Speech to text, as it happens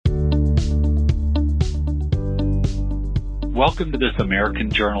Welcome to this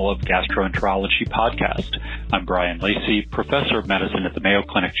American Journal of Gastroenterology podcast. I'm Brian Lacey, professor of medicine at the Mayo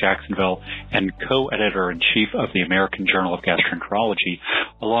Clinic Jacksonville and co-editor-in-chief of the American Journal of Gastroenterology,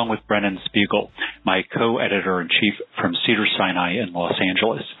 along with Brennan Spiegel, my co-editor-in-chief from Cedars-Sinai in Los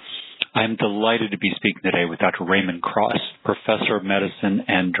Angeles. I'm delighted to be speaking today with Dr. Raymond Cross, professor of medicine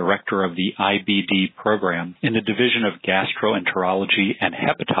and director of the IBD program in the Division of Gastroenterology and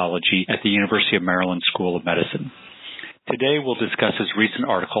Hepatology at the University of Maryland School of Medicine. Today we'll discuss his recent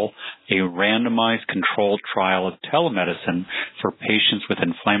article, A Randomized Controlled Trial of Telemedicine for Patients with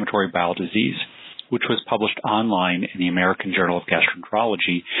Inflammatory Bowel Disease, which was published online in the American Journal of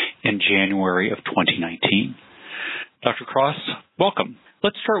Gastroenterology in January of 2019. Dr. Cross, welcome.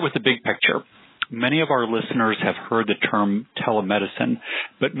 Let's start with the big picture. Many of our listeners have heard the term telemedicine,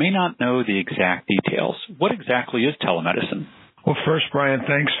 but may not know the exact details. What exactly is telemedicine? Well, first, Brian,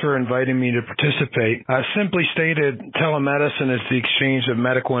 thanks for inviting me to participate. Simply stated, telemedicine is the exchange of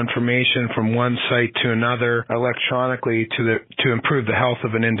medical information from one site to another electronically to improve the health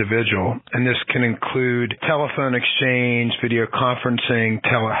of an individual. And this can include telephone exchange, video conferencing,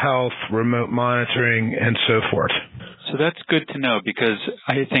 telehealth, remote monitoring, and so forth. So that's good to know because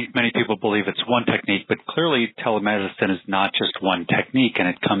I think many people believe it's one technique, but clearly telemedicine is not just one technique and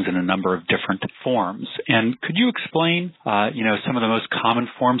it comes in a number of different forms. And could you explain, some of the most common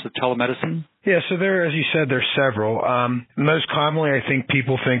forms of telemedicine? Yeah, so as you said, there's several. Most commonly, I think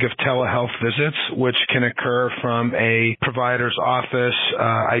people think of telehealth visits, which can occur from a provider's office,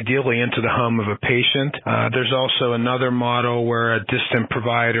 ideally into the home of a patient. There's also another model where a distant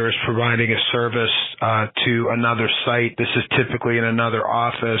provider is providing a service to another site. This is typically in another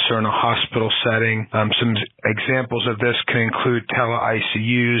office or in a hospital setting. Some examples of this can include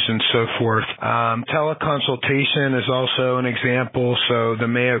tele-ICUs and so forth. Teleconsultation is also an example. So the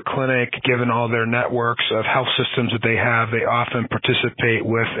Mayo Clinic, given all their networks of health systems that they have, they often participate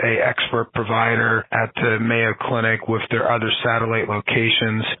with an expert provider at the Mayo Clinic with their other satellite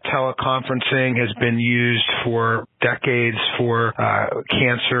locations. Teleconferencing has been used for decades for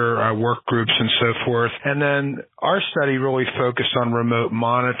cancer work groups and so forth. And then our study really focused on remote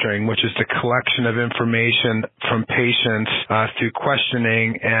monitoring, which is the collection of information from patients through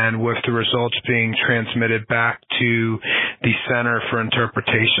questioning and with the results being transmitted back to the Center for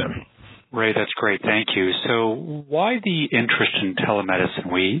Interpretation. Ray, that's great. Thank you. So why the interest in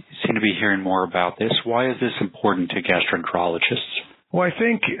telemedicine? We seem to be hearing more about this. Why is this important to gastroenterologists? Well, I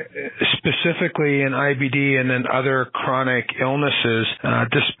think specifically in IBD and then other chronic illnesses,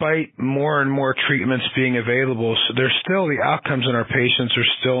 despite more and more treatments being available, so there's still the outcomes in our patients are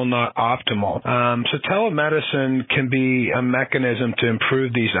still not optimal. So telemedicine can be a mechanism to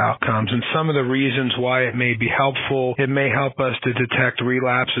improve these outcomes. And some of the reasons why it may be helpful, it may help us to detect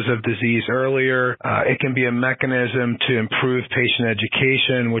relapses of disease earlier. It can be a mechanism to improve patient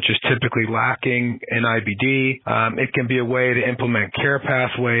education, which is typically lacking in IBD. It can be a way to implement care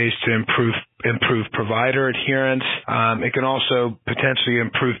pathways to improve provider adherence. It can also potentially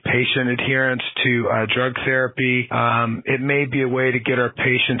improve patient adherence to drug therapy. It may be a way to get our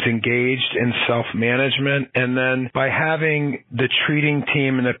patients engaged in self-management. And then by having the treating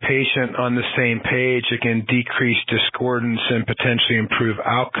team and the patient on the same page, it can decrease discordance and potentially improve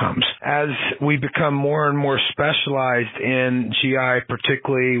outcomes. As we become more and more specialized in GI,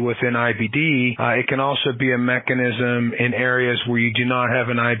 particularly within IBD, it can also be a mechanism in areas where you do not have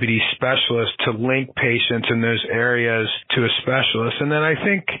an IBD specialist to link patients in those areas to a specialist. And then I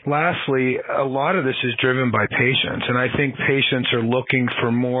think, lastly, a lot of this is driven by patients. And I think patients are looking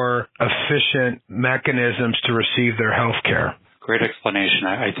for more efficient mechanisms to receive their health care. Great explanation.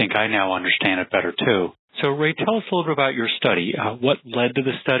 I think I now understand it better, too. So, Ray, tell us a little bit about your study. What led to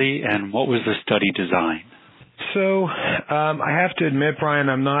the study, and what was the study design? So I have to admit, Brian,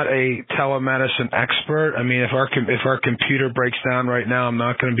 I'm not a telemedicine expert. I mean, if our computer breaks down right now, I'm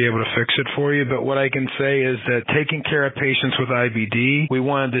not going to be able to fix it for you. But what I can say is that taking care of patients with IBD, we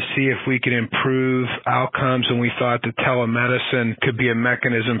wanted to see if we could improve outcomes, and we thought that telemedicine could be a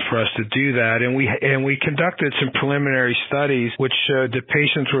mechanism for us to do that. And we conducted some preliminary studies which showed that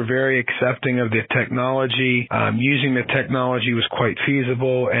patients were very accepting of the technology. Using the technology was quite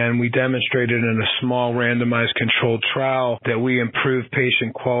feasible, and we demonstrated in a small randomized controlled trial that we improved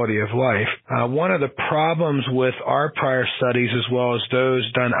patient quality of life. One of the problems with our prior studies, as well as those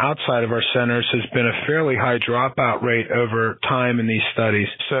done outside of our centers, has been a fairly high dropout rate over time in these studies.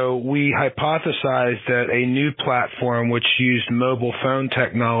 So we hypothesized that a new platform which used mobile phone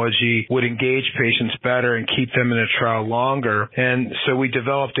technology would engage patients better and keep them in a trial longer. And so we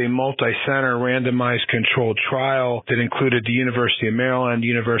developed a multi-center randomized controlled trial that included the University of Maryland,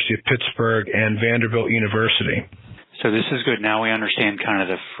 University of Pittsburgh, and Vanderbilt University. So this is good. Now we understand kind of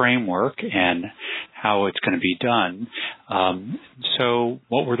the framework and how it's going to be done. So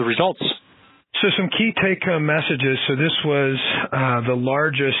what were the results? So some key take-home messages. So this was the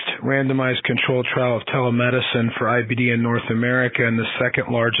largest randomized controlled trial of telemedicine for IBD in North America and the second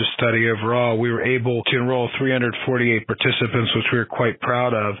largest study overall. We were able to enroll 348 participants, which we were quite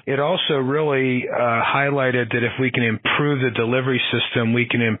proud of. It also really highlighted that if we can improve the delivery system, we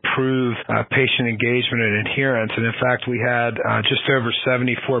can improve patient engagement and adherence. And in fact, we had just over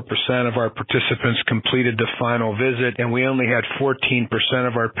 74% of our participants completed the final visit, and we only had 14%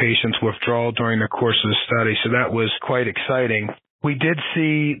 of our patients withdraw during the course of the study, so that was quite exciting. We did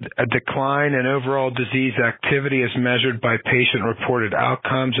see a decline in overall disease activity as measured by patient-reported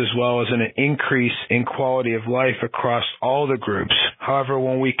outcomes, as well as an increase in quality of life across all the groups. However,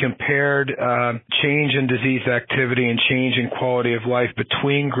 when we compared change in disease activity and change in quality of life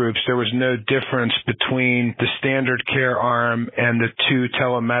between groups, there was no difference between the standard care arm and the two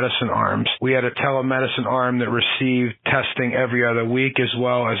telemedicine arms. We had a telemedicine arm that received testing every other week, as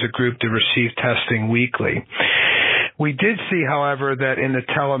well as a group that received testing weekly. We did see, however, that in the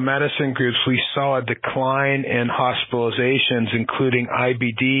telemedicine groups, we saw a decline in hospitalizations, including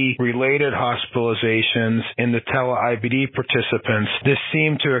IBD-related hospitalizations in the tele-IBD participants. This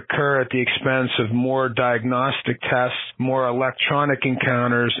seemed to occur at the expense of more diagnostic tests, more electronic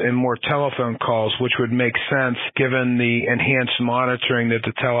encounters, and more telephone calls, which would make sense given the enhanced monitoring that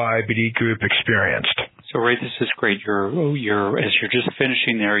the tele-IBD group experienced. So, Ray, this is great. As you're just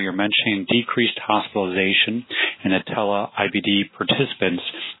finishing there, you're mentioning decreased hospitalization in the tele-IBD participants.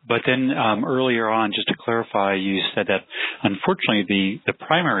 But then earlier on, just to clarify, you said that unfortunately the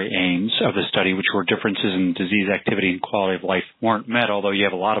primary aims of the study, which were differences in disease activity and quality of life, weren't met, although you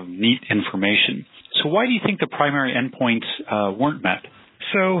have a lot of neat information. So why do you think the primary endpoints weren't met?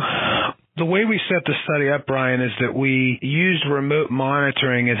 So the way we set the study up, Brian, is that we used remote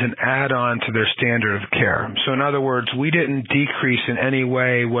monitoring as an add-on to their standard of care. So in other words, we didn't decrease in any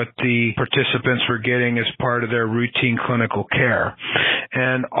way what the participants were getting as part of their routine clinical care.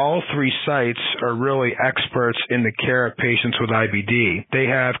 And all three sites are really experts in the care of patients with IBD. They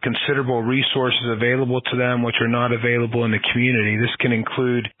have considerable resources available to them which are not available in the community. This can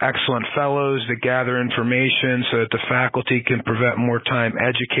include excellent fellows that gather information so that the faculty can prevent more time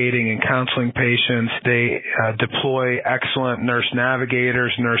educating and counseling patients. They deploy excellent nurse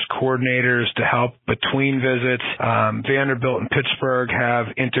navigators, nurse coordinators to help between visits. Vanderbilt and Pittsburgh have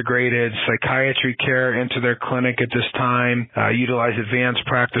integrated psychiatry care into their clinic at this time, utilize advanced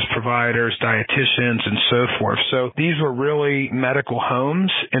practice providers, dietitians, and so forth. So these were really medical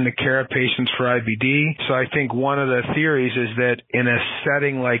homes in the care of patients for IBD. So I think one of the theories is that in a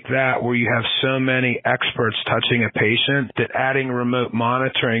setting like that where you have so many experts touching a patient, that adding remote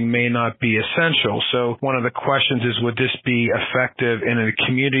monitoring may not be essential. So one of the questions is, would this be effective in a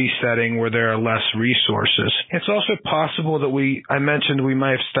community setting where there are less resources? It's also possible that I mentioned we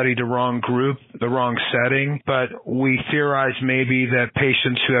might have studied the wrong group, the wrong setting, but we theorize maybe that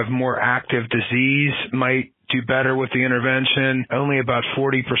patients who have more active disease might do better with the intervention. Only about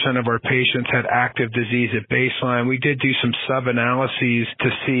 40% of our patients had active disease at baseline. We did do some sub-analyses to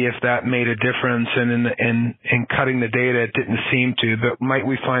see if that made a difference, and in cutting the data, it didn't seem to, but might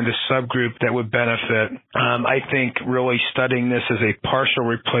we find a subgroup that would benefit? I think really studying this as a partial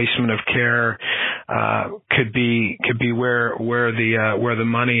replacement of care could be where the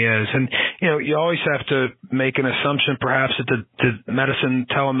money is. And you always have to make an assumption perhaps that the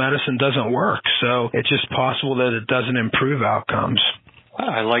telemedicine doesn't work. So it's just possible that it doesn't improve outcomes.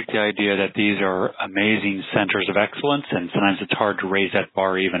 I like the idea that these are amazing centers of excellence, and sometimes it's hard to raise that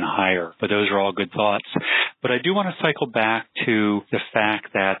bar even higher. But those are all good thoughts. But I do want to cycle back to the fact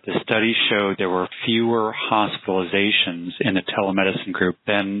that the study showed there were fewer hospitalizations in the telemedicine group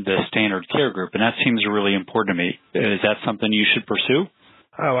than the standard care group, and that seems really important to me. Is that something you should pursue?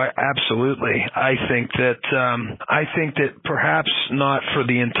 Oh, absolutely. I think that perhaps not for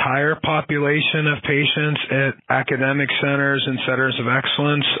the entire population of patients at academic centers and centers of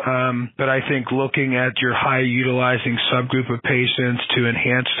excellence, but I think looking at your high utilizing subgroup of patients to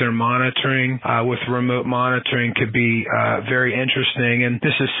enhance their monitoring with remote monitoring could be very interesting. And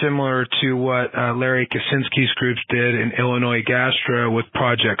this is similar to what Larry Kaczynski's groups did in Illinois Gastro with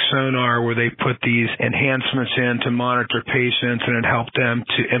Project Sonar, where they put these enhancements in to monitor patients, and it helped them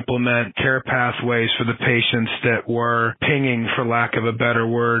time to implement care pathways for the patients that were pinging, for lack of a better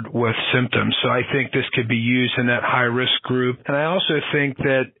word, with symptoms. So I think this could be used in that high-risk group. And I also think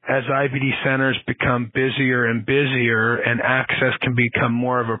that as IBD centers become busier and busier and access can become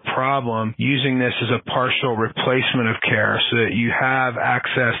more of a problem, using this as a partial replacement of care so that you have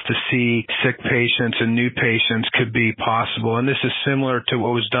access to see sick patients and new patients could be possible. And this is similar to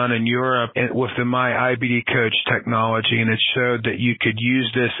what was done in Europe with the My IBD Coach technology, and it showed that you could use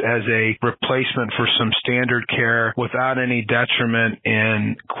this as a replacement for some standard care without any detriment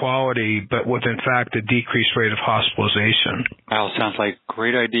in quality, but with, in fact, a decreased rate of hospitalization. Wow, sounds like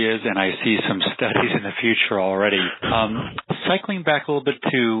great ideas, and I see some studies in the future already. Cycling back a little bit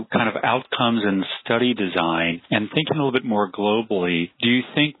to kind of outcomes and study design and thinking a little bit more globally, do you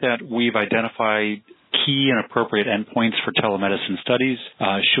think that we've identified key and appropriate endpoints for telemedicine studies?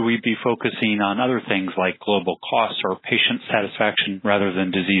 Should we be focusing on other things like global costs or patient satisfaction rather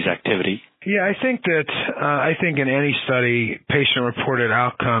than disease activity? Yeah, I think in any study, patient-reported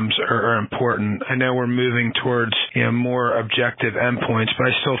outcomes are important. I know we're moving towards more objective endpoints, but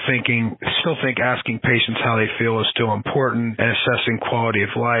I still think asking patients how they feel is still important, and assessing quality of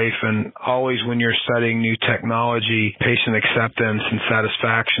life. And always when you're studying new technology, patient acceptance and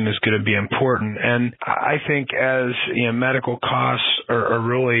satisfaction is going to be important. And I think as medical costs are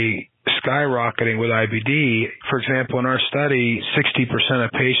really skyrocketing with IBD. For example, in our study, 60%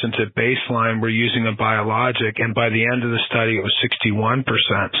 of patients at baseline were using a biologic, and by the end of the study, it was 61%.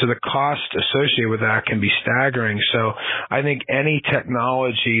 So the cost associated with that can be staggering. So I think any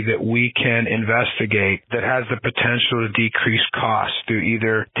technology that we can investigate that has the potential to decrease costs through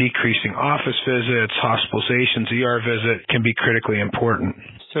either decreasing office visits, hospitalizations, ER visit can be critically important.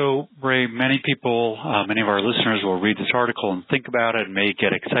 So, Ray, many people, many of our listeners will read this article and think about it and may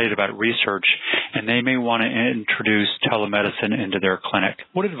get excited about research, and they may want to introduce telemedicine into their clinic.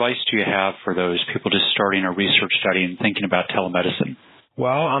 What advice do you have for those people just starting a research study and thinking about telemedicine? Well,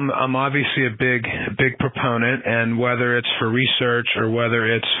 I'm obviously a big proponent, and whether it's for research or whether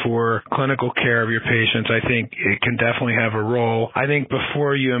it's for clinical care of your patients, I think it can definitely have a role. I think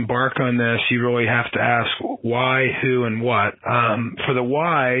before you embark on this, you really have to ask why, who, and what. For the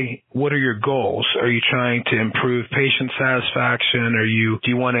why, what are your goals? Are you trying to improve patient satisfaction? Do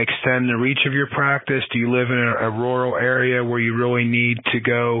you want to extend the reach of your practice? Do you live in a rural area where you really need to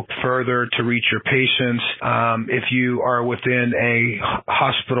go further to reach your patients? If you are within a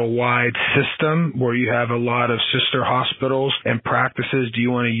hospital-wide system where you have a lot of sister hospitals and practices, do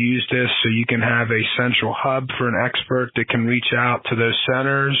you want to use this so you can have a central hub for an expert that can reach out to those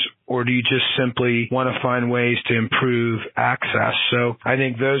centers? Or do you just simply want to find ways to improve access? So I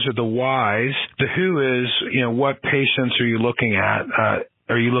think those are the whys. The who is, what patients are you looking at?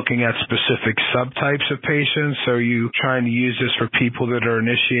 Are you looking at specific subtypes of patients? Are you trying to use this for people that are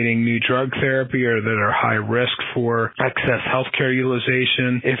initiating new drug therapy or that are high risk for excess healthcare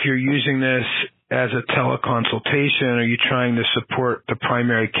utilization? If you're using this as a teleconsultation, are you trying to support the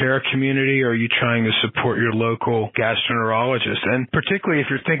primary care community, or are you trying to support your local gastroenterologist? And particularly if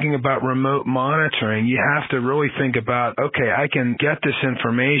you're thinking about remote monitoring, you have to really think about, okay, I can get this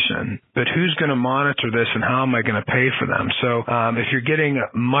information, but who's going to monitor this and how am I going to pay for them? So if you're getting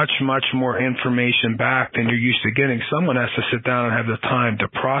much more information back than you're used to getting, someone has to sit down and have the time to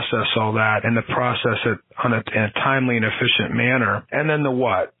process all that and to process it in a timely and efficient manner. And then the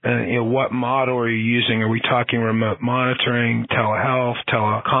what. What model are you using? Are we talking remote monitoring, telehealth,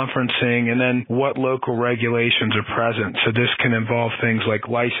 teleconferencing, and then what local regulations are present? So this can involve things like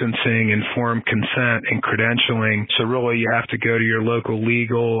licensing, informed consent, and credentialing. So really you have to go to your local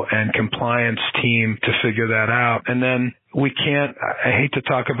legal and compliance team to figure that out. And then I hate to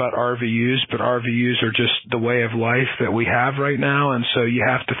talk about RVUs, but RVUs are just the way of life that we have right now. And so you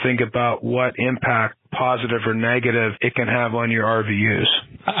have to think about what impact, positive or negative, it can have on your RVUs.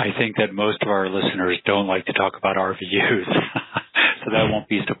 I think that most of our listeners don't like to talk about RVUs. So that won't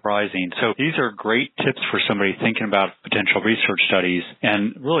be surprising. So these are great tips for somebody thinking about potential research studies.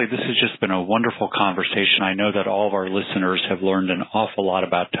 And really, this has just been a wonderful conversation. I know that all of our listeners have learned an awful lot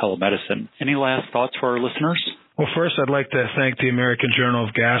about telemedicine. Any last thoughts for our listeners? Well, first, I'd like to thank the American Journal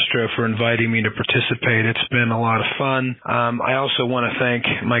of Gastro for inviting me to participate. It's been a lot of fun. I also want to thank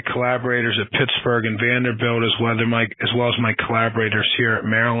my collaborators at Pittsburgh and Vanderbilt, as well as my collaborators here at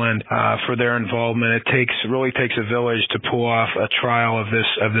Maryland, for their involvement. It really takes a village to pull off a trial of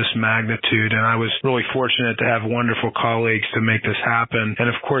this magnitude, and I was really fortunate to have wonderful colleagues to make this happen. And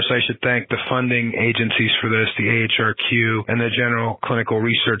of course, I should thank the funding agencies for this, the AHRQ and the General Clinical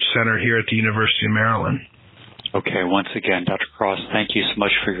Research Center here at the University of Maryland. Okay, once again, Dr. Cross, thank you so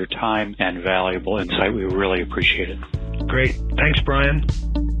much for your time and valuable insight. We really appreciate it. Great. Thanks, Brian.